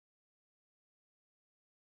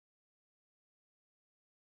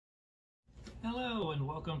Hello and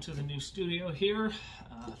welcome to the new studio here.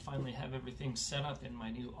 Finally have everything set up in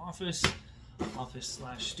my new office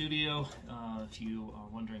 / studio. If you are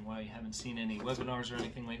wondering why you haven't seen any webinars or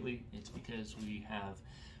anything lately, it's because we have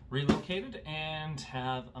relocated and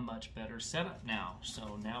have a much better setup now.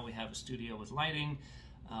 So now we have a studio with lighting,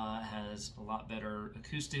 has a lot better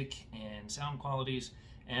acoustic and sound qualities,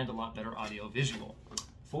 and a lot better audio visual.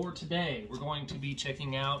 For today, we're going to be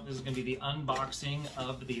checking out, this is going to be the unboxing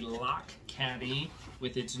of the Lockcaddy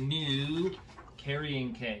with its new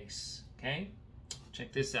carrying case, okay?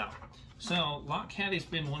 Check this out. So, Lockcaddy's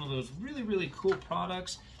been one of those really cool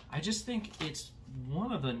products. I just think it's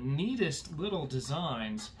one of the neatest little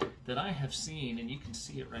designs that I have seen, and you can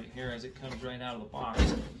see it right here as it comes right out of the box.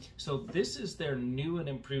 So this is their new and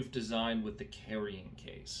improved design with the carrying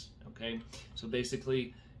case, okay? So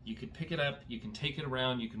basically, you can pick it up, you can take it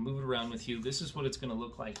around, you can move it around with you. This is what it's going to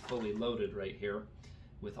look like fully loaded right here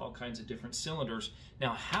with all kinds of different cylinders.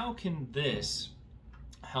 Now, how can this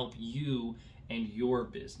help you and your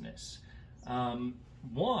business?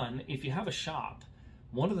 One, if you have a shop,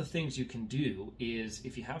 one of the things you can do is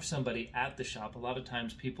if you have somebody at the shop, a lot of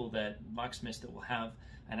times locksmiths that will have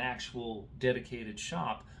an actual dedicated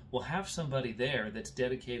shop will have somebody there that's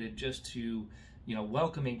dedicated just to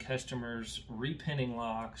welcoming customers, repinning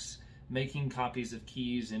locks, making copies of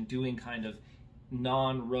keys, and doing kind of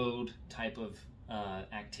non-road type of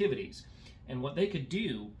activities. And what they could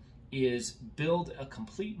do is build a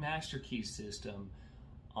complete master key system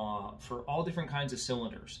for all different kinds of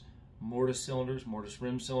cylinders. Mortise cylinders, mortise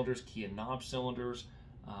rim cylinders, key and knob cylinders,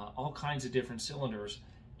 all kinds of different cylinders,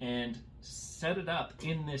 and set it up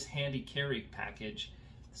in this handy carry package.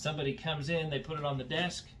 Somebody comes in, they put it on the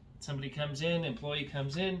desk. Somebody comes in, employee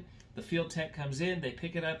comes in, the field tech comes in, they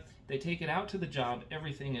pick it up, they take it out to the job.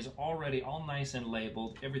 Everything is already all nice and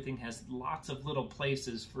labeled. Everything has lots of little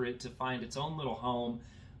places for it to find its own little home.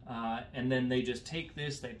 And then they just take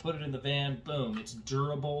this, they put it in the van, boom, it's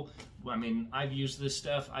durable. I mean, I've used this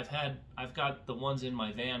stuff. I've got the ones in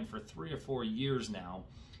my van for 3 or 4 years now,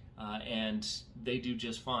 and they do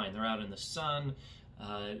just fine. They're out in the sun.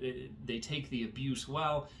 They take the abuse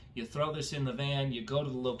well. You throw this in the van, you go to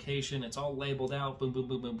the location, it's all labeled out, boom, boom,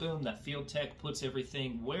 boom, boom, boom. That field tech puts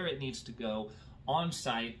everything where it needs to go, on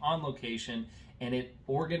site, on location, and it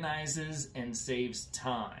organizes and saves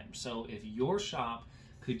time. So if your shop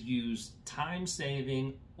could use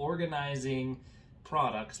time-saving, organizing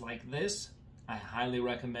products like this, I highly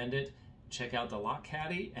recommend it. Check out the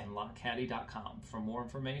Lockcaddy and lockcaddy.com. For more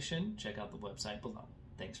information, check out the website below.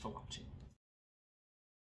 Thanks for watching.